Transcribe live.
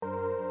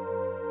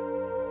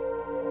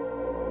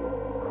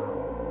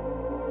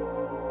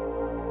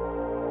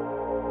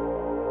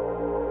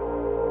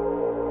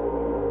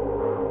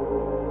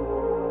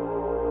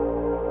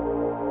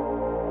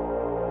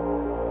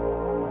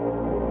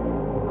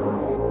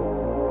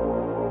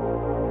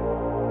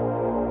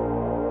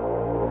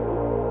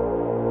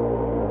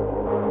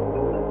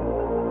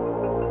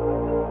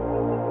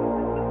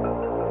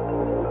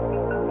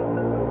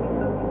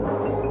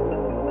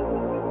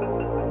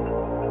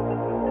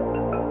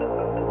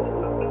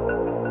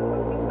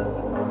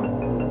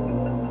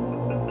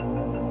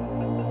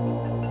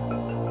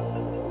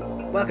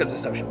Welcome to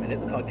Social Minute,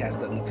 the podcast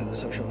that looks at the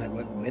social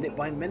network minute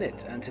by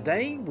minute. And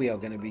today we are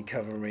going to be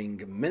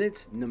covering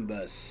minute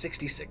number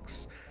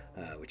 66,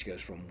 which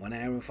goes from 1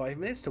 hour and 5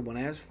 minutes to 1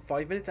 hour,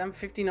 5 minutes and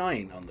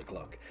 59 on the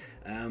clock.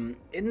 In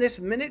this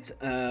minute,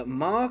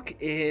 Mark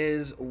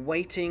is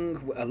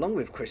waiting, along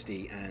with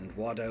Christy and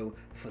Wado,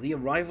 for the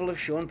arrival of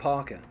Sean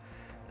Parker.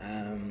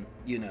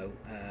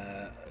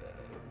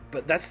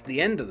 But that's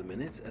the end of the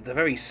minute. At the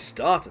very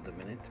start of the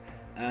minute,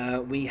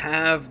 we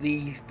have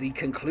the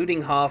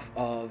concluding half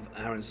of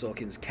Aaron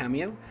Sorkin's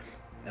cameo.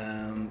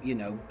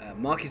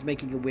 Mark is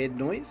making a weird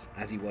noise,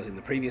 as he was in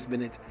the previous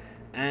minute,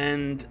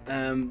 and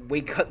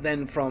we cut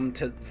then from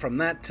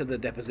that to the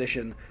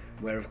deposition,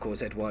 where of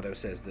course Eduardo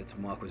says that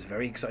Mark was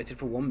very excited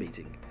for one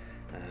meeting.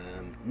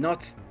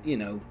 Not,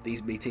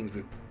 these meetings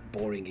with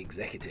boring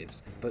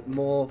executives, but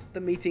more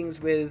the meetings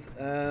with,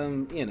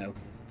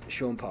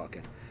 Sean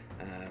Parker.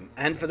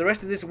 And for the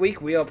rest of this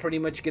week, we are pretty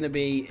much going to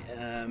be,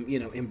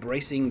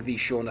 embracing the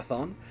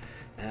Sean-a-thon.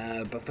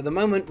 But for the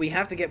moment, we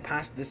have to get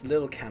past this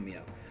little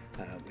cameo,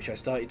 which I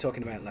started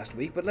talking about last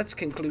week. But let's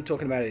conclude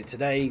talking about it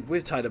today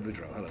with Tyler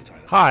Boudreau. Hello,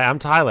 Tyler. Hi, I'm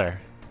Tyler.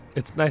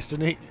 It's nice to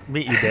meet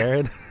you,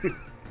 Darren.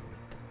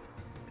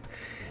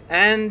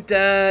 And,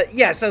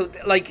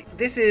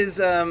 this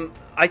is...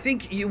 I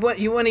think you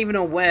weren't even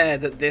aware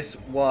that this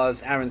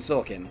was Aaron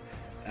Sorkin.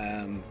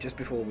 Just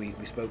before we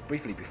spoke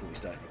briefly before we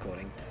started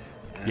recording.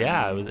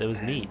 Yeah, it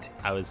was neat.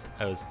 I was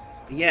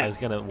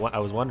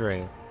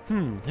wondering,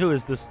 who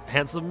is this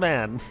handsome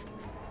man?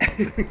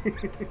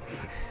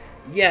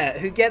 Yeah,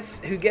 who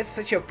gets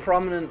such a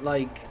prominent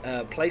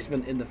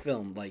placement in the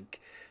film?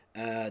 Like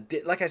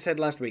I said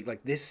last week,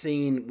 like this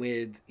scene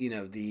with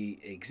the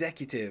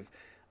executive.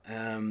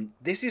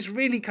 This is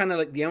really kind of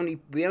like the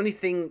only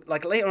thing.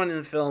 Like later on in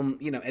the film,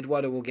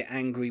 Eduardo will get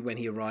angry when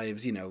he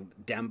arrives,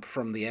 damp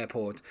from the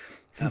airport,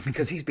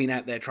 because he's been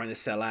out there trying to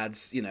sell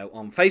ads,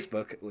 on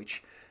Facebook,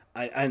 which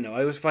I don't know.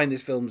 I always find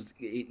this film's,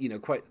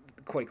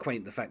 quite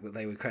quaint, the fact that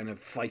they were kind of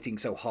fighting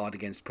so hard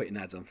against putting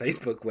ads on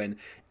Facebook when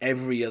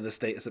every other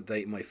status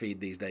update in my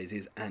feed these days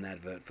is an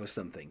advert for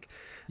something.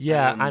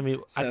 Yeah, I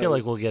feel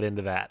like we'll get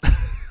into that.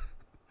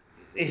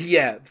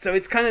 Yeah, so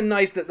it's kind of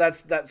nice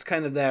that's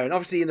kind of there. And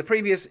obviously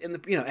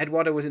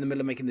Eduardo was in the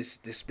middle of making this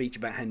speech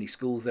about how many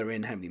schools they're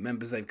in, how many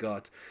members they've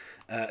got.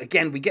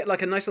 Again, we get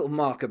like a nice little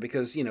marker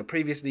because,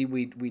 previously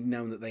we'd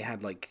known that they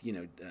had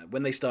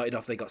when they started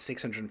off, they got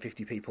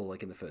 650 people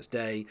like in the first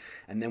day.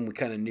 And then we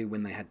kind of knew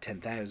when they had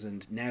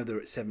 10,000. Now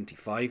they're at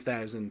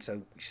 75,000.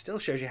 So it still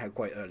shows you how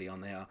quite early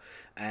on they are.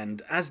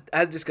 And as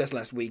discussed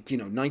last week,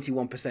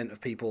 91% of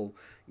people,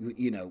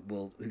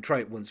 who try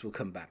it once will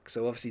come back.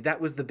 So obviously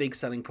that was the big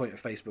selling point of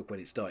Facebook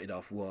when it started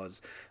off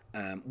was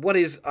what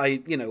is,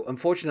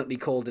 unfortunately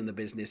called in the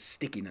business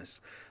stickiness.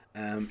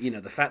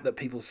 The fact that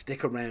people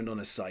stick around on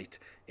a site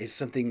is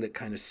something that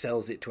kind of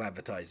sells it to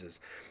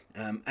advertisers.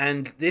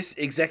 And this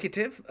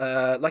executive,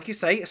 like you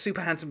say, a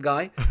super handsome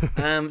guy,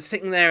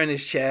 sitting there in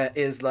his chair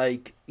is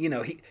like,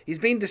 he's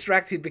being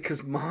distracted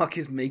because Mark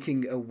is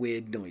making a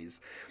weird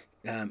noise.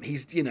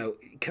 He's, the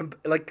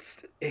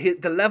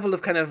level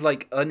of kind of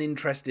like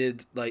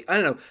uninterested, I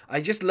don't know.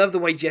 I just love the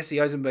way Jesse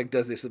Eisenberg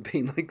does this with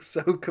being like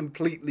so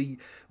completely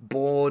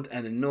bored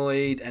and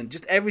annoyed and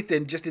just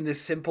everything just in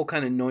this simple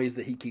kind of noise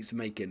that he keeps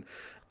making,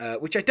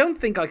 which I don't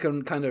think I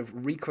can kind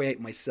of recreate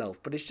myself,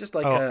 but it's just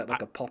like a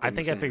popping. I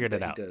think I figured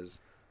it out.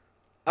 Does.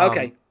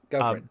 Okay, go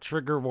for it.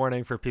 Trigger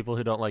warning for people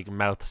who don't like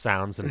mouth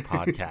sounds in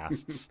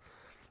podcasts.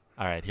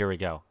 All right, here we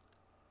go.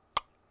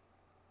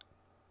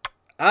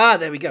 Ah,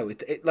 there we go.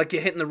 It like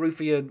you're hitting the roof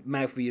of your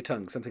mouth with your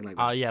tongue, something like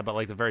that. Oh, yeah, but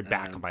like the very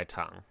back of my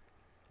tongue.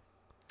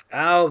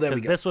 Oh, there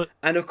we go.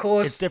 And of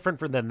course, it's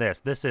different than this.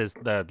 This is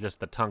just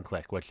the tongue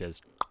click, which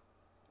is,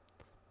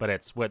 but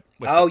it's with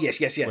yes.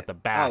 With the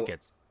back,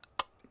 it's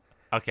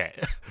okay.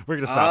 We're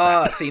gonna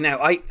stop that. See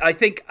now, I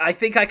think I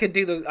can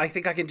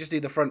just do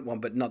the front one,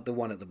 but not the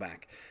one at the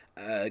back,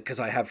 because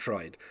I have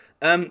tried.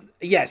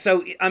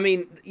 So I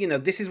mean,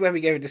 this is where we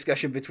get a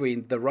discussion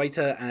between the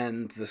writer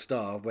and the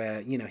star,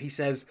 where he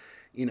says,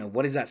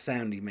 what is that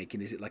sound you're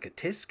making? Is it like a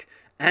tisk?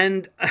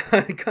 And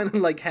I kind of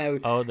like how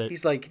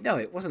he's like, no,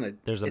 it wasn't a.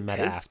 There's a meta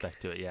tisk.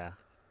 aspect to it, yeah.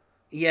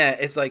 Yeah,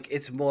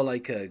 it's more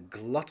like a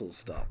glottal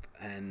stop,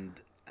 and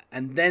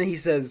then he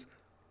says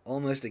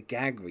almost a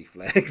gag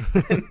reflex,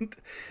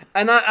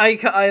 and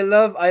I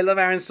love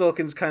Aaron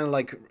Sorkin's kind of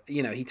like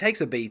he takes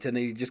a beat and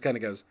he just kind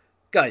of goes,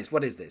 guys,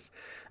 what is this?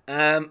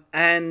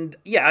 And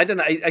yeah, I don't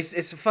know.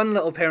 It's a fun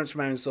little appearance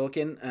from Aaron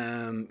Sorkin.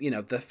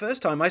 The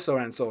first time I saw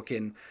Aaron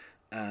Sorkin,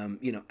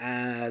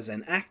 as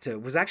an actor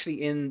was actually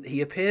he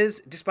appears,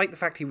 despite the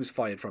fact he was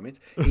fired from it,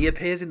 he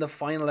appears in the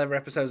final ever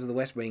episodes of The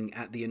West Wing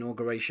at the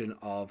inauguration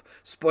of,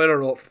 spoiler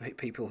alert for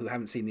people who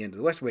haven't seen the end of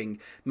The West Wing,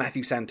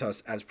 Matthew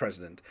Santos as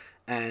president.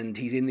 And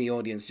he's in the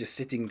audience just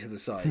sitting to the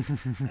side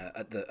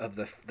of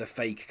the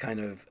fake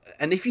kind of,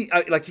 and if you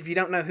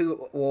don't know who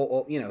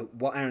or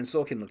what Aaron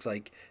Sorkin looks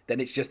like, then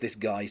it's just this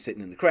guy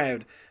sitting in the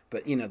crowd.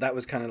 But that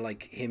was kind of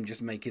like him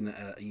just making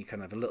a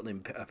kind of a little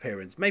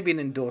appearance, maybe an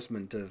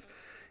endorsement of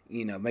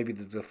maybe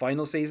the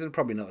final season,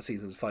 probably not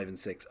seasons 5 and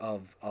 6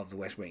 of The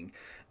West Wing.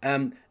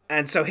 And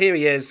so here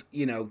he is,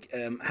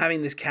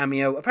 having this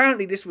cameo.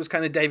 Apparently, this was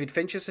kind of David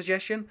Fincher's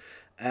suggestion.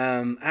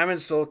 Aaron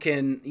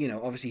Sorkin,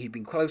 obviously he'd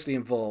been closely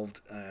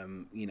involved,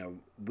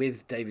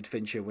 with David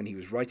Fincher when he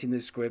was writing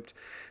this script.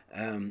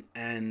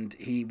 And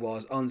he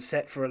was on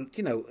set for,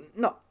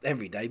 not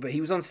every day, but he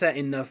was on set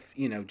enough,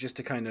 just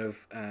to kind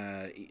of,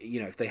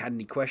 if they had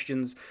any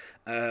questions.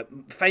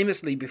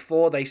 Famously,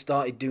 before they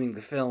started doing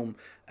the film,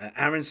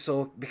 Aaron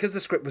saw, because the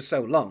script was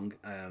so long,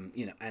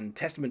 and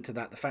testament to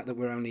that, the fact that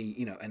we're only,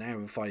 an hour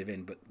and 5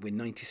 in, but we're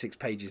 96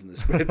 pages in the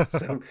script.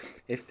 So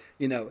if,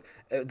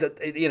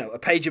 a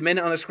page a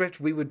minute on a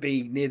script, we would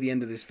be near the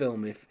end of this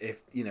film if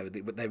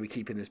they were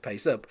keeping this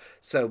pace up.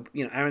 So,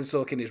 Aaron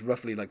Sorkin is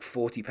roughly like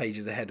 40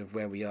 pages ahead of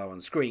where we are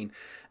on screen.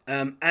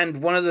 And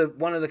one of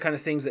the kind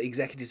of things that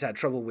executives had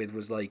trouble with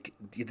was like,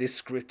 this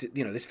script,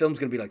 this film's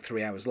going to be like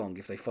 3 hours long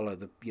if they follow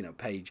the,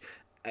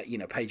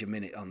 page a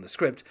minute on the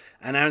script.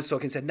 And Aaron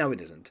Sorkin said, no, it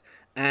isn't.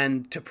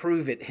 And to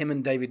prove it, him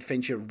and David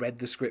Fincher read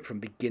the script from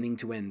beginning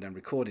to end and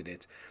recorded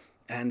it.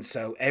 And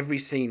so every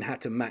scene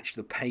had to match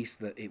the pace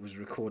that it was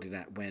recorded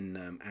at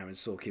when Aaron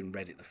Sorkin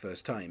read it the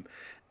first time.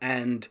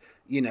 And,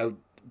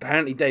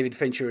 apparently David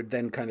Fincher had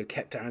then kind of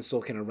kept Aaron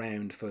Sorkin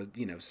around for,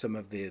 some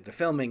of the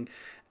filming,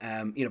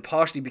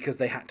 partially because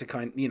they had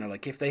to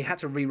like if they had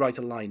to rewrite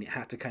a line, it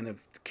had to kind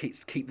of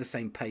keep the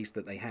same pace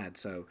that they had.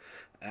 So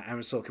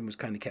Aaron Sorkin was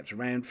kind of kept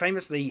around.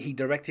 Famously, he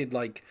directed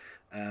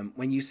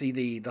when you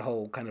see the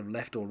whole kind of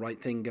left or right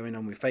thing going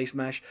on with Face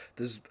Mash,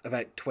 there's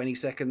about 20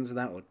 seconds of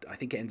that, or I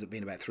think it ends up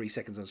being about 3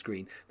 seconds on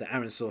screen, that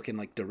Aaron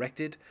Sorkin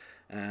directed.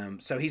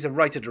 So he's a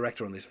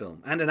writer-director on this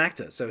film and an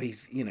actor. So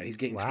he's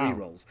getting 3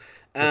 roles.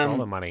 That's all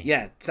the money.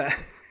 Yeah. So,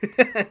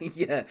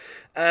 yeah.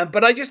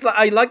 But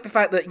I like the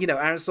fact that,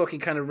 Aaron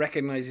Sorkin kind of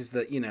recognizes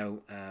that,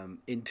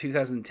 in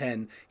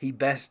 2010, he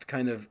best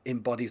kind of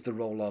embodies the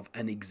role of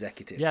an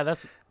executive. Yeah,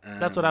 that's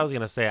what I was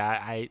going to say.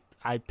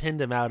 I pinned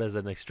him out as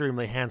an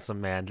extremely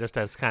handsome man, just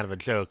as kind of a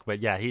joke.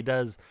 But yeah, he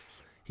does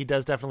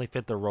definitely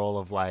fit the role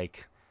of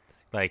like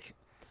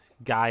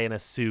guy in a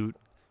suit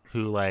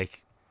who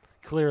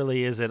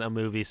clearly isn't a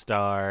movie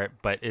star,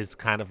 but is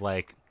kind of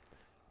like,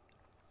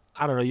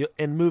 I don't know.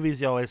 In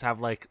movies, you always have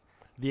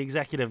the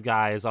executive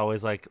guy is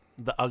always the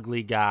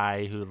ugly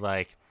guy who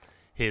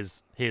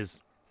his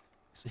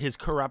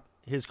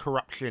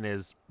corruption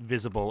is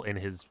visible in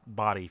his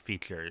body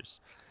features,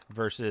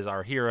 versus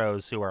our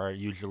heroes who are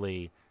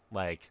usually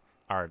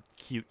our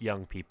cute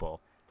young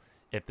people.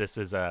 If this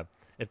is an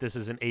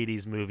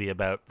 80s movie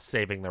about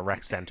saving the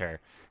rec center,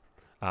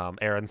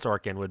 Aaron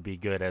Sorkin would be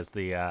good as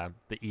the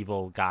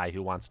evil guy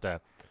who wants to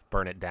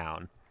burn it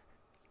down.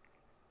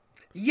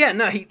 Yeah,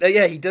 no,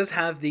 he does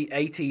have the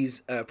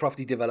 80s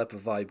property developer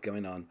vibe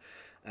going on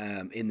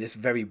in this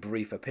very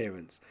brief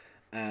appearance.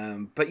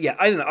 But yeah,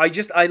 I don't know.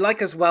 I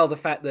like as well the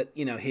fact that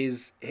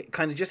his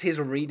kind of just his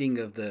reading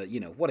of the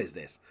what is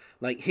this,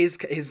 his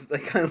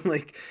kind of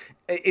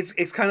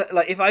it's kind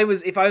of if I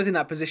was in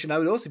that position, I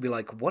would also be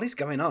like, what is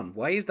going on?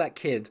 Why is that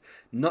kid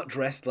not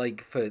dressed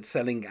for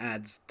selling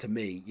ads to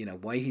me?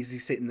 Why is he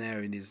sitting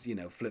there in his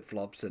flip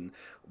flops, and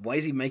why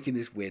is he making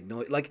this weird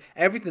noise?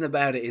 Everything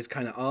about it is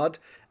kind of odd.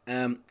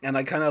 And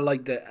I kind of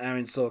like that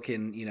Aaron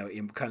Sorkin,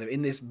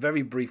 in this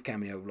very brief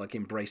cameo,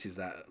 embraces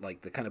that,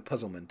 the kind of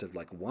puzzlement of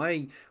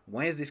why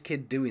is this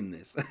kid doing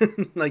this?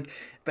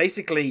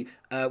 Basically,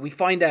 we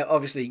find out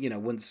obviously,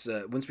 once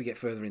we get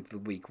further into the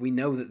week, we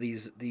know that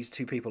these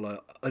 2 people are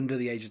under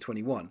the age of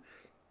 21.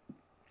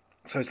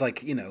 So it's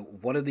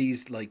what are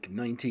these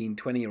 19,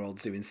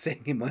 20-year-olds doing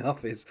sitting in my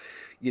office,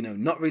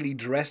 not really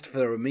dressed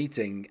for a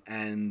meeting,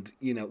 and,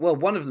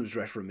 one of them's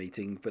dressed for a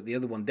meeting, but the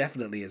other one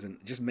definitely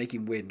isn't, just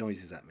making weird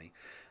noises at me.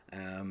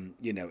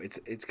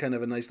 It's kind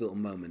of a nice little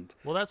moment.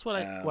 Well, that's what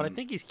I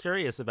think he's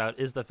curious about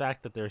is the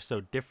fact that they're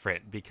so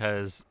different,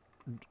 because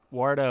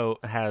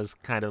Wardo has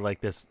kind of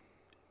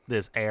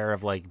this air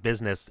of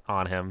business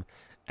on him,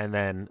 and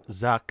then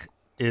Zuck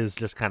is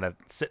just kind of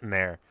sitting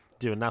there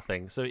doing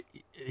nothing. So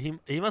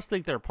he must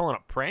think they're pulling a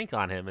prank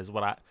on him, is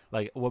what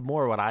I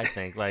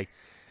think.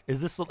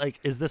 Is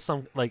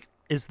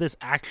this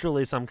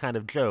actually some kind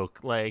of joke?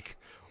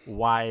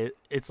 Why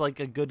it's a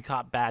good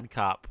cop bad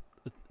cop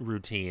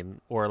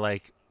routine, or an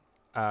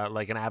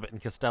Abbott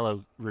and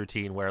Costello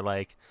routine where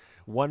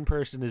one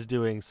person is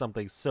doing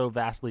something so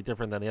vastly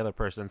different than the other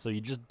person, so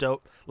you just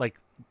don't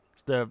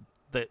the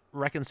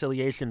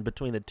reconciliation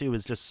between the two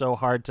is just so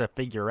hard to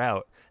figure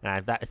out,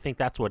 and I think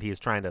that's what he's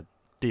trying to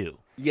do.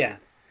 Yeah.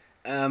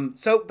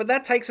 But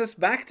that takes us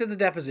back to the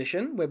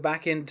deposition. We're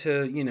back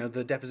into,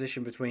 the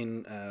deposition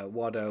between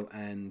Wardo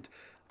and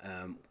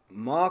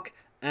Mark.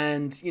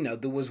 And,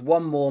 there was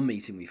one more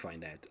meeting we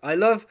find out. I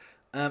love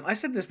I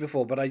said this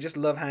before, but I just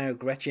love how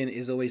Gretchen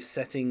is always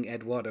setting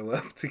Eduardo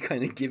up to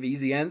kind of give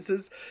easy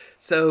answers.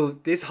 So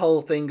this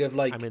whole thing of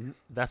like, I mean,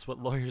 that's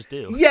what lawyers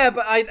do. yeah,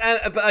 but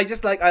I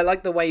just like I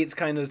like the way it's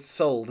kind of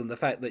sold, and the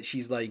fact that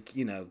she's like,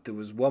 there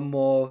was one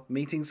more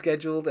meeting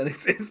scheduled, and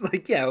it's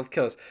like, yeah, of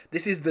course,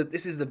 this is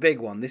the big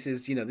one. This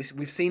is this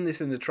we've seen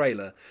this in the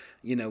trailer.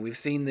 We've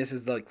seen this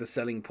as like the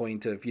selling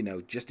point of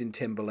Justin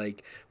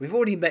Timberlake. We've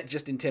already met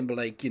Justin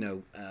Timberlake,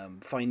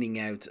 finding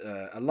out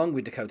along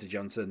with Dakota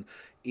Johnson,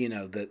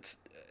 that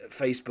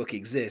Facebook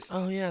exists.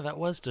 Oh yeah, that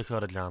was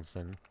Dakota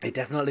Johnson. It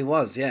definitely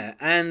was, yeah.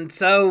 And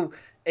so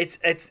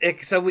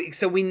so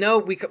we know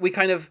we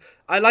kind of,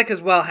 I like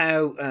as well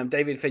how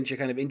David Fincher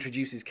kind of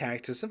introduces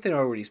characters, something I've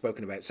already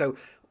spoken about. So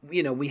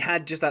we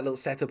had just that little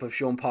setup of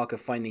Sean Parker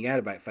finding out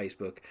about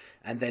Facebook,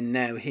 and then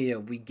now here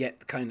we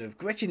get kind of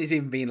Gretchen is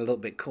even being a little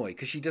bit coy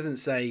because she doesn't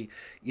say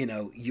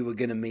you were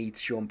gonna meet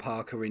Sean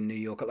Parker in New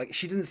York. Like,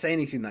 she doesn't say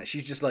anything like that.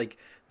 She's just like,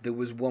 there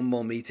was one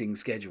more meeting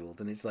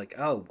scheduled, and it's like,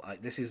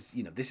 this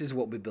is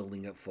what we're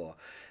building up for,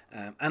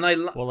 and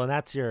well, and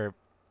that's your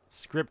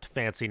script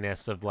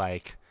fanciness of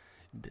like,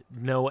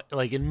 no,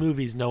 like in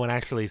movies, no one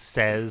actually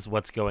says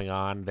what's going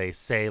on. They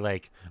say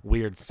like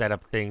weird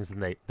setup things,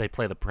 and they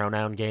play the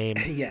pronoun game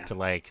yeah. to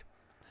like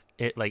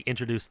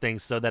introduce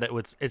things so that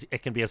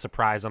it can be a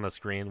surprise on the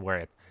screen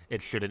where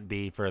it shouldn't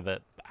be for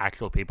the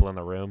actual people in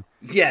the room.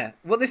 Yeah,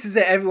 well, this is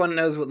it. Everyone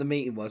knows what the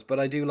meeting was, but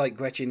I do like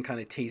Gretchen kind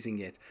of teasing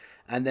it.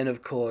 And then,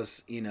 of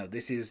course,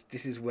 this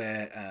is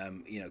where,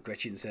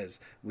 Gretchen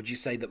says, would you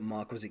say that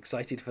Mark was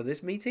excited for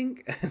this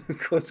meeting? And of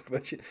course,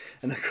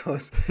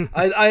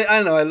 I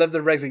don't know, I love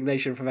the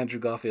resignation from Andrew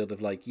Garfield of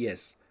like,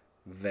 yes,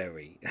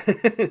 very.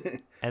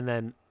 and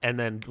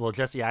then, well,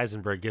 Jesse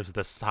Eisenberg gives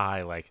the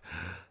sigh, like,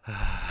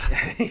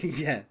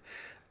 yeah.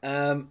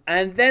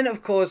 And then,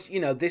 of course,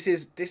 this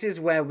is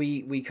where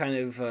we kind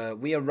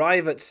of we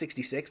arrive at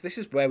 66. This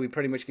is where we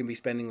pretty much can be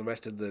spending the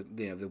rest of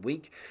the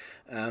week,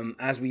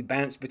 as we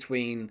bounce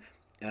between.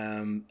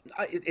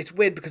 It's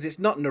weird because it's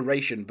not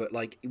narration, but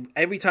like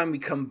every time we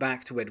come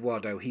back to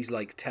Eduardo, he's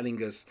like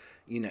telling us,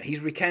 he's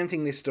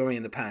recounting this story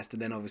in the past,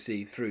 and then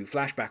obviously through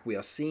flashback we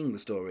are seeing the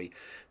story.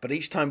 But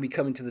each time we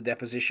come into the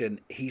deposition,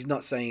 he's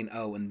not saying,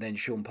 oh, and then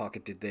Sean Parker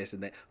did this,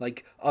 and then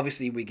like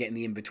obviously we're getting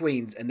the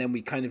in-betweens, and then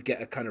we kind of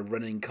get a kind of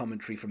running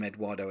commentary from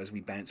Eduardo as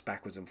we bounce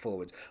backwards and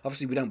forwards.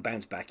 Obviously we don't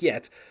bounce back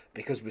yet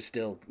because we're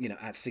still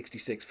at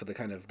 66 for the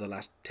kind of the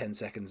last 10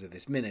 seconds of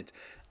this minute,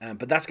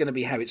 but that's going to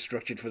be how it's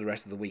structured for the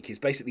rest of the week. He's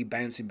basically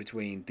bouncing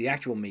between the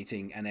actual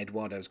meeting and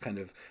Eduardo's kind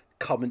of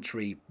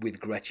commentary with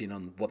Gretchen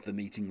on what the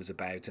meeting was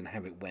about and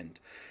how it went,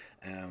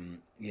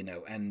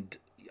 and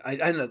I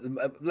don't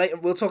know, later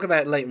we'll talk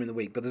about it later in the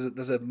week, but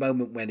there's a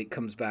moment when it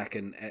comes back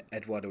and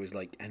Eduardo is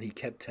like, and he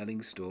kept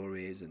telling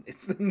stories, and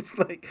it's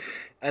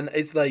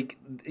like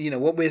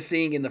what we're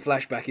seeing in the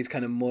flashback is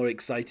kind of more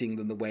exciting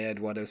than the way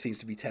Eduardo seems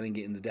to be telling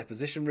it in the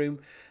deposition room,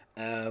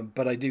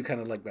 but I do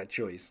kind of like that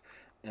choice.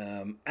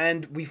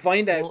 And we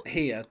find out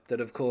here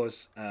that, of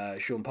course,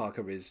 Sean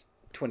Parker is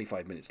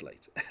 25 minutes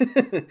late.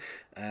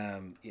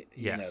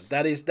 Yes.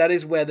 That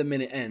is where the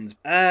minute ends.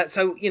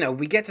 So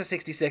we get to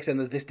 66, and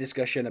there's this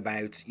discussion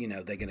about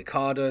they're going to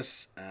card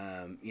us.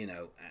 And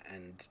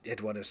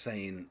Eduardo's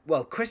saying,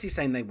 well, Christy's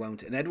saying they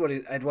won't, and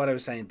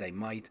Eduardo's saying they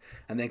might,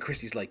 and then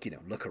Christy's like,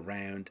 look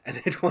around, and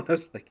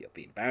Eduardo's like, it'll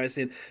be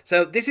embarrassing.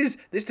 So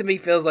this to me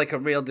feels like a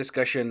real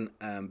discussion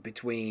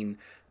between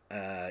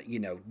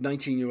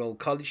 19-year-old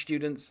college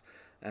students.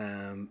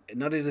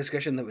 Not a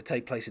discussion that would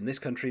take place in this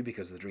country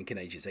because the drinking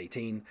age is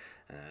 18.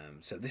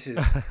 So this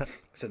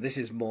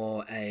is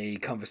more a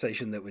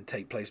conversation that would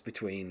take place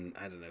between,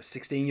 I don't know,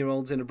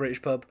 16-year-olds in a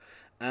British pub.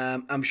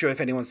 I'm sure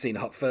if anyone's seen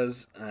Hot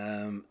Fuzz,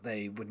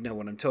 they would know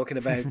what I'm talking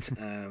about.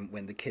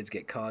 When the kids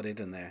get carded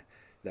and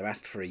they're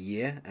asked for a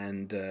year,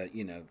 and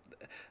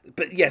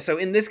but yeah. So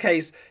in this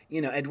case,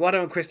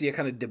 Eduardo and Christy are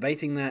kind of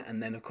debating that,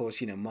 and then of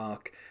course,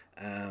 Mark.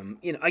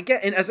 I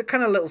get in as a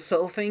kind of little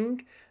subtle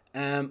thing.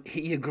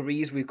 He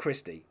agrees with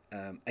Christy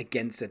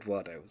against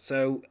Eduardo.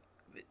 So,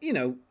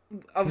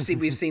 obviously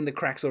we've seen the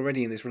cracks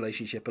already in this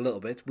relationship a little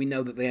bit. We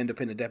know that they end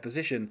up in a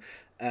deposition.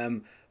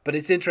 But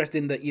it's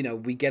interesting that,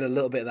 we get a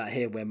little bit of that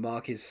here where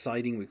Mark is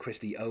siding with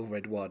Christy over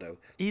Eduardo.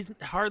 He's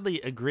hardly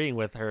agreeing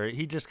with her.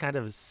 He just kind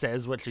of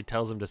says what she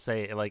tells him to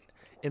say, like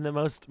in the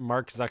most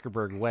Mark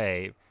Zuckerberg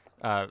way.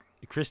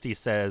 Christy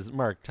says,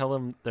 Mark, tell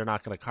them they're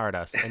not going to card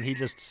us. And he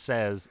just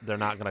says they're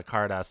not going to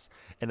card us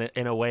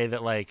in a way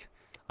that I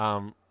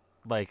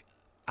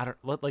don't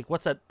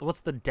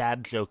what's the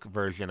dad joke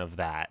version of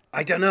that?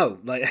 I don't know.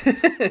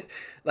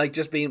 Like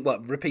just being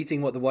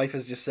repeating what the wife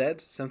has just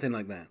said, something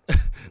like that.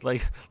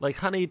 like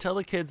honey, tell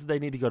the kids they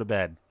need to go to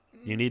bed.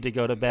 You need to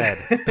go to bed.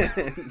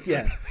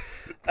 Yeah.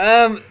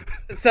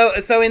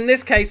 So in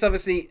this case,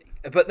 obviously,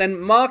 but then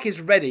Mark is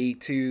ready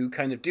to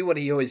kind of do what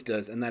he always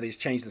does, and that is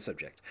change the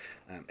subject.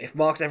 If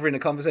Mark's ever in a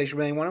conversation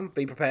with anyone,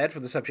 be prepared for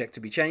the subject to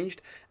be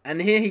changed.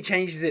 And here he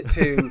changes it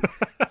to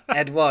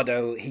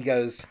Eduardo, he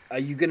goes, "Are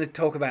you going to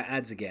talk about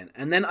ads again?"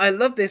 And then I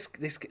love this.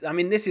 I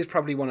mean, this is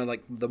probably one of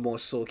like the more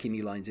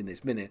Sorkin-y lines in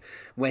this minute,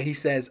 where he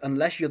says,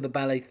 "Unless you're the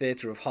Ballet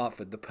Theatre of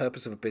Hartford, the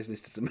purpose of a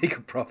business is to make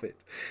a profit."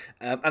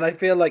 And I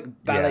feel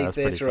like Ballet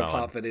Theatre of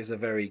Hartford is a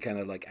very kind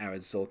of like Aaron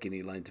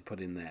Sorkin-y line to put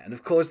in there. And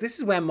of course, this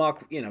is where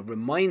Mark,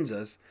 reminds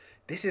us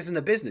this isn't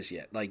a business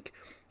yet. Like,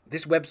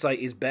 this website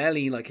is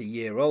barely like a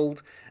year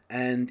old.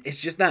 And it's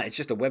just that. It's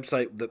just a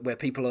website where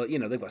people are,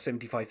 they've got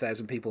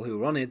 75,000 people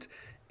who are on it.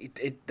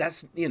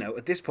 That's,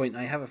 at this point,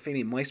 I have a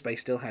feeling MySpace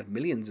still had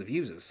millions of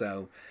users.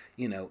 So,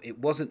 it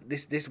wasn't,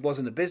 this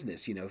wasn't a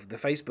business. The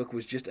Facebook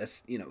was just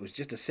it was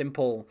just a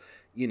simple,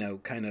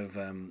 kind of,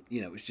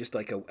 it was just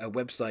like a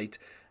website,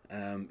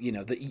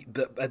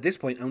 that at this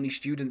point only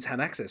students had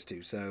access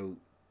to. So,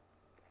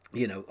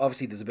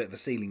 obviously there's a bit of a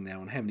ceiling there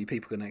on how many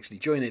people can actually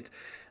join it.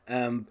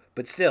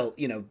 But still,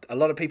 a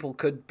lot of people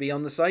could be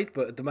on the site,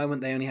 but at the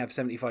moment they only have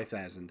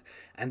 75,000.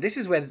 And this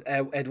is where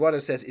Eduardo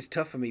says, "It's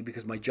tough for me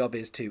because my job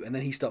is too." And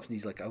then he stops and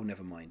he's like, "Oh,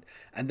 never mind."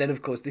 And then,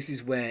 of course, this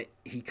is where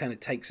he kind of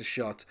takes a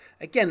shot.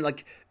 Again,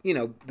 like,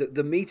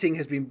 the meeting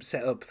has been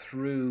set up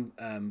through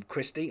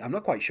Christie. I'm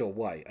not quite sure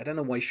why. I don't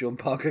know why Sean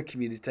Parker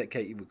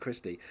communicated with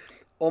Christie.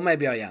 Or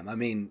maybe I am. I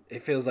mean,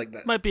 it feels like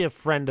that. Might be a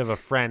friend of a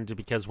friend,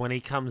 because when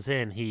he comes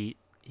in, he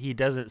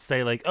doesn't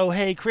say like, "Oh,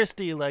 hey,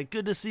 Christy, like,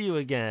 good to see you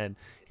again."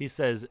 He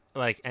says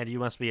like, "And you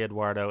must be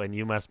Eduardo, and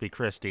you must be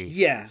Christy."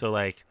 Yeah. So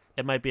like,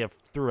 it might be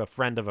through a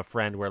friend of a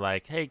friend, where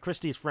like, "Hey,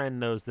 Christy's friend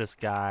knows this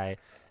guy,"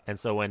 and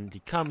so when he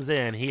comes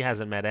in, he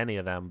hasn't met any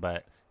of them,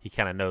 but he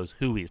kind of knows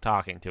who he's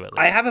talking to at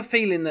least. I have a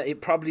feeling that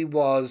it probably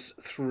was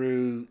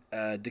through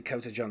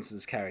Dakota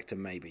Johnson's character,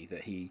 maybe,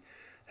 that he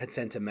had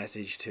sent a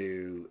message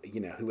to,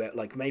 who,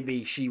 like,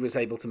 maybe she was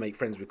able to make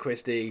friends with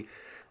Christy.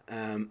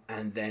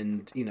 And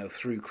then,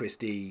 through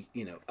Christie,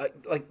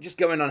 like, just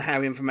going on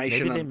how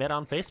information. Maybe they met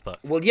on Facebook.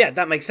 Well, yeah,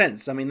 that makes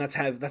sense. I mean, that's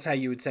how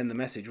you would send the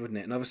message, wouldn't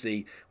it? And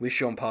obviously, with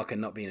Sean Parker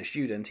not being a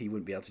student, he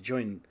wouldn't be able to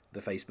join the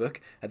Facebook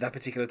at that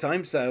particular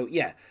time. So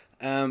yeah,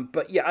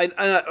 but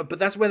yeah, but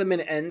that's where the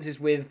minute ends, is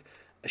with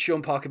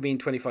Sean Parker being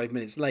 25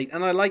 minutes late.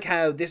 And I like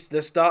how the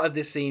start of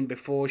this scene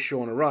before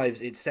Sean arrives,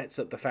 it sets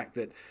up the fact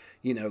that,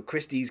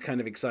 Christie's kind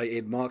of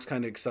excited, Mark's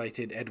kind of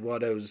excited,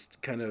 Eduardo's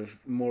kind of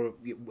more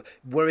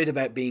worried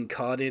about being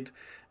carded.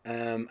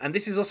 And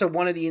this is also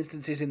one of the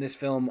instances in this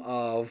film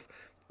of,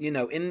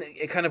 in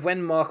kind of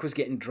when Mark was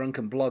getting drunk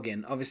and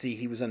blogging, obviously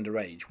he was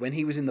underage. When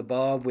he was in the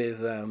bar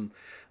with, at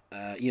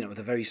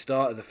the very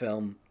start of the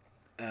film,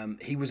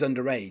 he was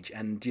underage,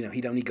 and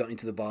he'd only got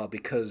into the bar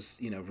because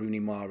Rooney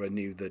Mara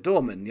knew the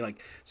doorman.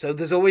 So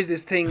there's always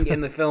this thing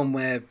in the film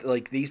where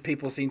like these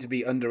people seem to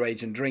be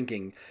underage and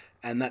drinking.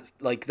 And that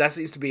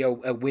seems to be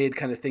a weird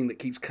kind of thing that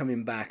keeps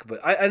coming back.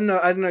 But I don't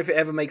know if it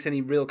ever makes any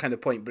real kind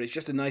of point, but it's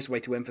just a nice way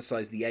to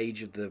emphasize the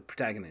age of the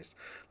protagonist.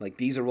 Like,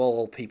 these are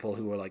all people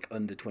who are like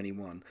under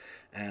 21.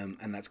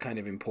 And that's kind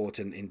of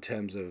important in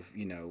terms of,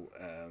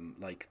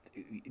 like,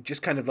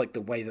 just kind of like the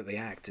way that they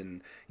act.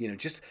 And,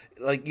 just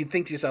like, you'd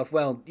think to yourself,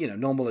 well,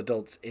 normal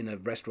adults in a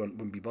restaurant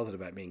wouldn't be bothered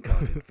about being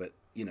carded. But,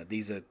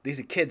 these are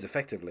kids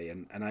effectively.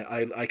 And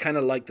I kind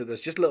of like that there's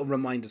just little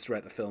reminders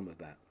throughout the film of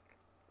that.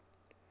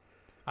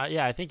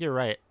 Yeah, I think you're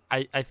right.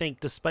 I think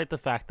despite the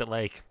fact that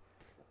like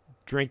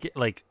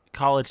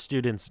college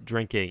students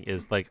drinking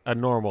is like a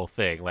normal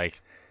thing. Like,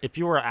 if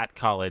you were at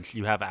college,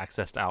 you have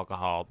access to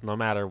alcohol, no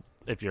matter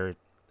if you're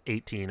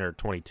 18 or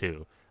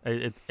 22.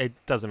 It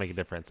doesn't make a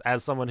difference.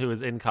 As someone who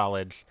is in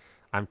college,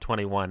 I'm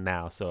 21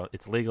 now, so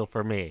it's legal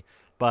for me.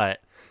 But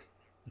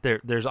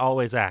there's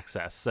always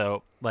access.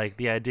 So like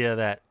the idea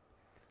that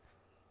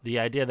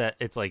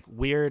it's like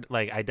weird,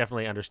 like I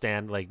definitely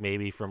understand, like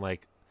maybe from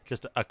like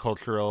just a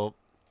cultural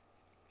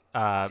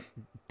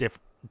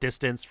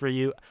distance for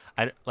you.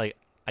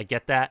 I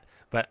get that,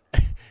 but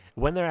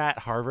when they're at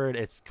Harvard,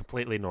 it's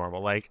completely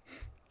normal. Like,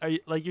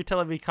 you're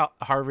telling me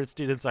Harvard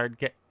students aren't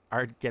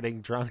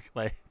getting drunk?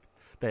 Like,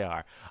 they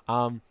are.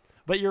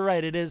 But you're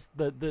right. It is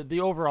the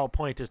overall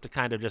point is to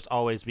kind of just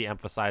always be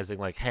emphasizing,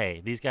 like,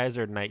 hey, these guys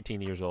are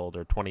 19 years old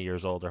or 20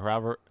 years old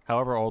or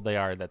however old they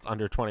are. That's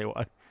under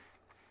 21.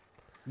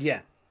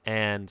 Yeah.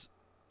 And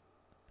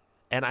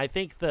I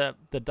think the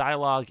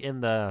dialogue in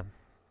the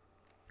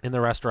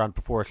restaurant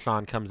before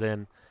Sean comes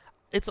in,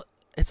 it's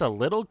a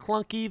little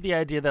clunky. The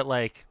idea that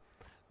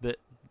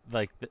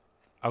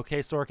okay,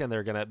 Sorkin,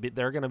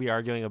 they're gonna be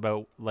arguing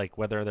about like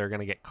whether they're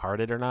gonna get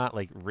carded or not.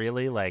 Like,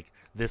 really, like,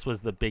 this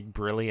was the big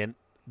brilliant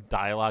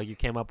dialogue you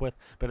came up with.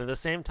 But at the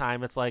same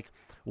time, it's like,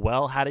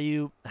 well, how do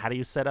you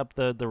set up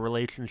the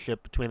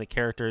relationship between the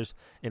characters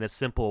in a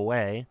simple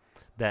way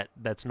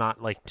that's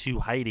not like too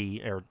heidi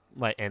or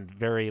like and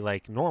very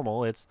like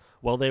normal? It's,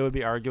 well, they would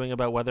be arguing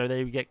about whether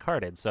they would get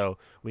carded. So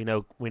we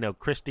know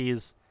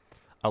Christie's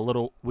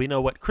we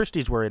know what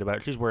Christie's worried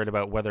about. She's worried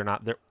about whether or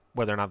not they're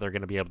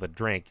going to be able to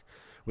drink.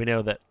 We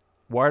know that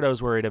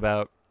Wardo's worried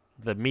about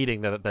the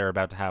meeting that they're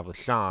about to have with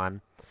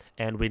Sean,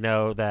 and we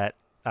know that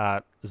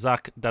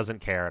Zuck doesn't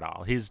care at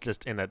all. He's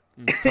just in a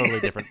totally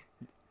different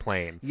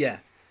plane. Yeah.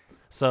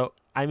 So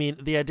I mean,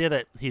 the idea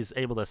that he's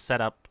able to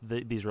set up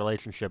these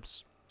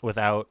relationships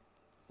without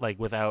like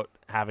without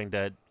having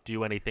to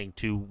do anything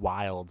too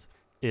wild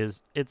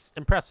it's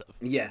impressive.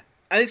 Yeah.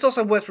 And it's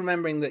also worth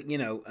remembering that,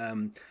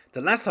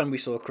 the last time we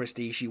saw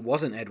Christy, she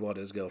wasn't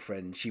Eduardo's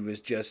girlfriend. She was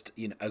just,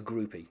 a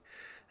groupie.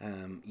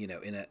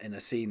 In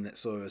a scene that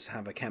saw us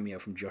have a cameo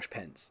from Josh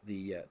Pence,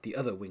 the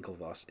other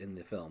Winklevoss in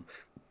the film.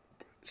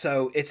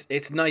 So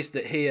it's nice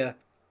that here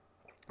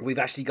we've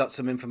actually got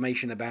some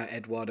information about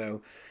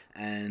Eduardo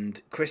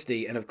and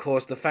Christy, and of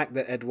course the fact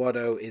that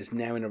Eduardo is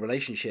now in a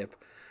relationship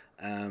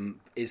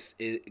is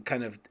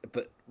kind of,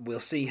 but we'll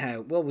see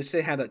how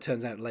that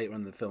turns out later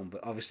on in the film.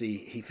 But obviously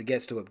he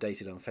forgets to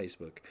update it on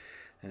Facebook,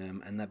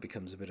 and that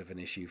becomes a bit of an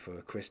issue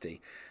for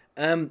Christy.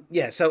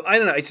 So I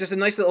don't know. It's just a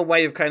nice little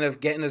way of kind of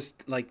getting us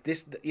like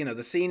this.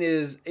 The scene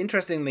is,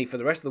 interestingly, for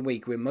the rest of the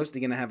week, we're mostly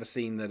going to have a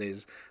scene that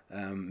is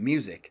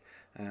music.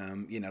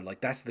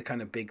 That's the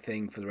kind of big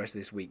thing for the rest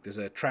of this week. There's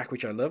a track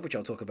which I love, which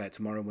I'll talk about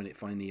tomorrow when it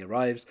finally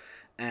arrives.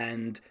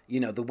 And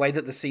the way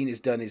that the scene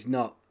is done is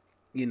not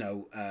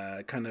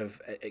kind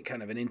of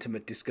an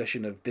intimate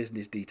discussion of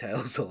business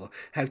details or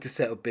how to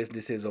set up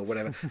businesses or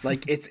whatever.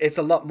 Like it's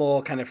a lot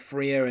more kind of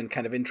freer and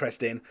kind of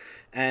interesting.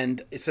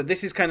 And so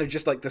this is kind of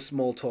just like the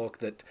small talk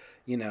that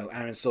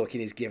Aaron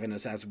Sorkin is giving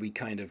us as we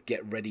kind of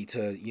get ready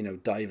to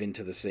dive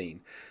into the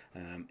scene.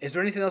 Is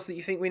there anything else that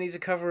you think we need to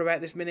cover about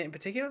this minute in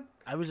particular?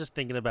 I was just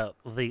thinking about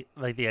the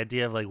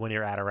idea of like when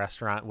you're at a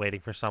restaurant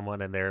waiting for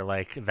someone and they're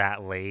like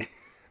that late.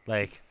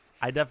 Like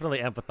I definitely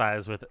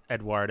empathize with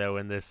Eduardo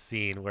in this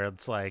scene where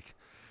it's like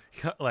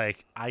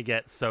I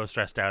get so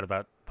stressed out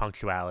about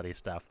punctuality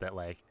stuff that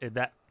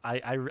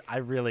I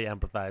really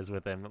empathize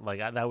with him. Like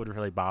that would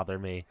really bother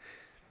me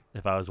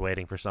if I was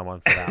waiting for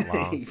someone for that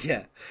long.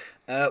 Yeah.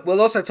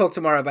 We'll also talk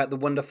tomorrow about the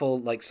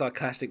wonderful,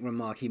 sarcastic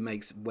remark he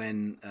makes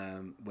when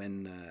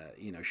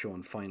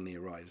Sean finally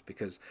arrives,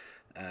 because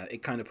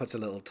it kind of puts a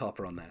little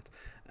topper on that.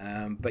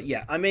 But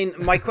yeah, I mean,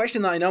 my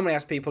question that I normally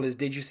ask people is,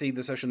 did you see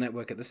The Social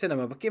Network at the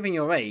cinema? But given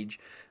your age,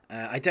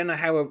 I don't know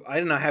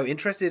how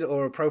interested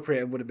or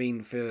appropriate it would have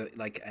been for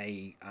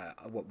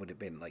what would it have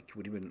been?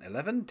 Would it have been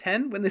 11,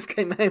 10 when this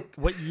came out?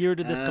 What year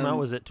did this come out?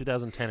 Was it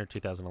 2010 or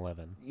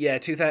 2011? Yeah,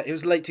 it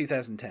was late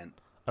 2010.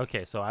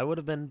 Okay, so I would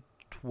have been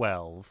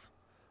 12.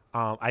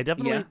 I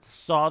definitely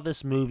saw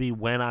this movie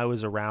when I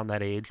was around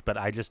that age, but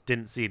I just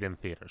didn't see it in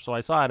theater. So I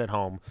saw it at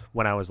home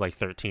when I was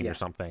 13 or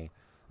something,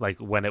 like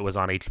when it was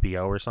on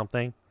HBO or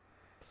something.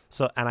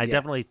 So, and I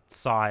definitely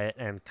saw it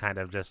and kind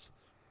of just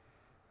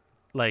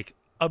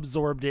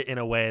absorbed it in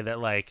a way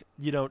that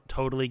you don't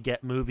totally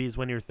get movies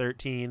when you're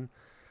 13,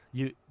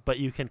 but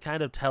you can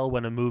kind of tell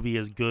when a movie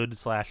is good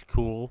 /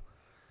 cool.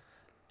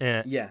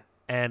 And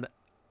in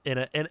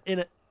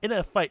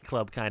a Fight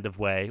Club kind of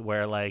way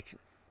where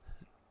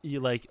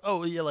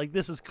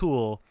this is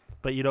cool,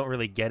 but you don't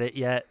really get it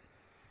yet.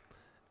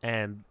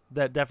 And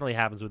that definitely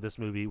happens with this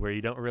movie where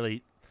you don't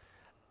really,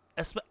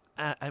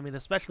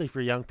 especially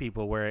for young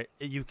people, where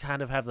you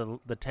kind of have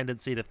the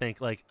tendency to think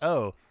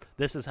oh,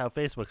 this is how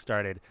Facebook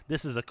started.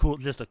 This is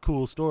just a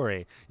cool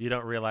story. You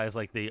don't realize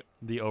the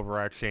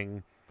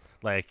overarching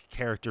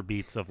character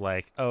beats of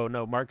oh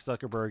no, Mark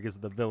Zuckerberg is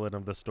the villain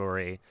of the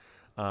story,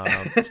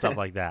 stuff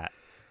like that.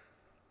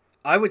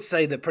 I would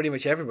say that pretty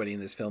much everybody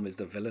in this film is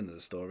the villain of the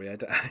story. I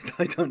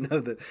don't know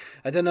that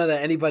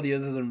anybody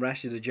other than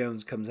Rashida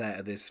Jones comes out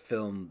of this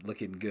film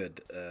looking good.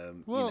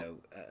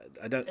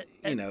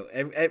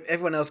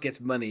 Everyone else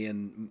gets money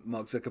and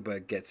Mark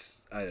Zuckerberg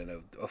gets, I don't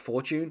know, a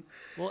fortune.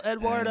 Well,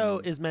 Eduardo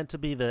is meant to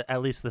be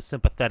at least the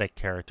sympathetic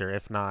character,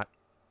 if not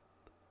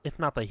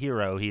the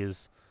hero. He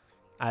is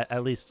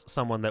at least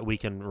someone that we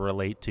can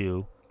relate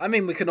to. I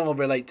mean, we can all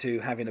relate to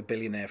having a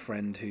billionaire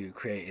friend who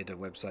created a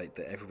website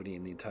that everybody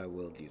in the entire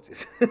world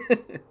uses.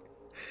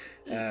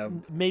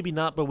 Maybe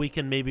not, but we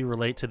can maybe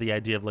relate to the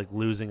idea of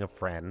losing a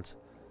friend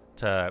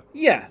to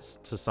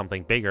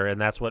something bigger,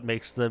 and that's what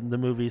makes the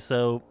movie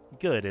so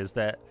good, is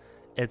that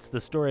it's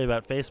the story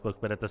about Facebook,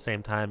 but at the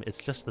same time, it's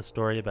just the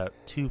story about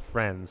two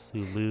friends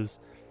who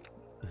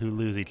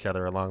lose each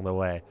other along the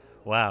way.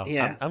 Wow,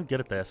 yeah. I'm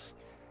good at this.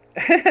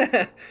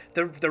 The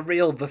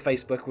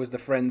Facebook was the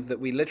friends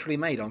that we literally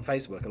made on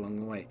Facebook along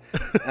the way.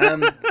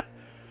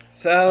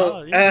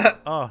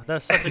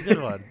 That's such a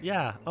good one.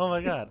 Yeah. Oh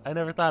my God. I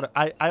never thought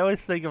I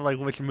always think of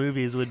which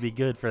movies would be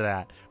good for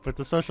that, but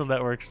The Social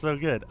Network's so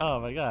good.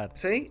 Oh my God.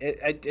 See,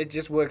 it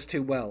just works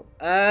too well.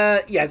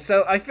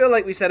 So I feel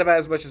like we said about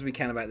as much as we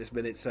can about this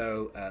minute.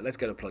 So let's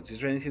go to plugs. Is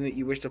there anything that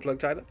you wish to plug,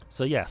 Tyler?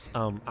 So yes,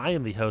 I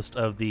am the host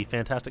of the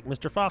Fantastic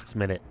Mr. Fox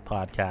Minute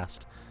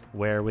podcast,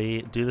 where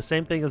we do the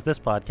same thing as this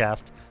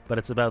podcast, but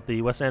it's about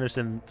the Wes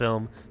Anderson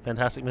film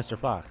Fantastic Mr.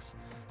 Fox.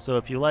 So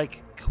if you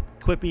like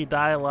quippy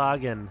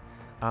dialogue and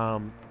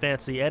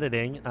fancy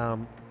editing,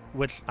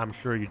 which I'm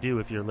sure you do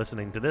if you're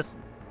listening to this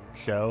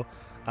show,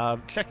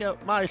 check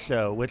out my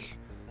show, which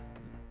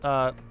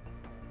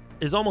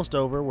is almost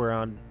over. We're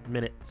on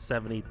minute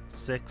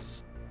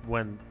 76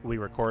 when we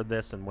record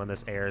this, and when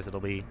this airs, it'll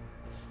be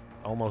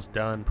almost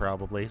done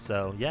probably.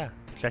 So yeah,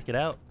 check it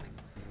out.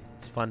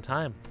 It's a fun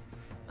time.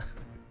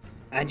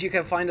 And you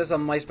can find us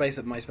on MySpace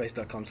at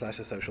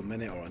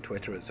myspace.com/thesocialminute, or on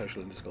Twitter at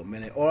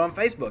social_minute, or on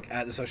Facebook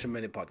at the Social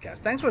Minute Podcast.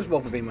 Thanks once more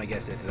for being my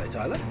guest here today,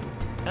 Tyler.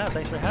 Yeah,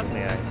 thanks for having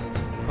me. I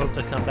hope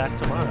to come back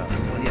tomorrow.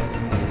 Well, yes,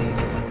 I'll see you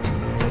tomorrow.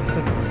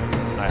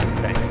 All right,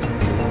 thanks.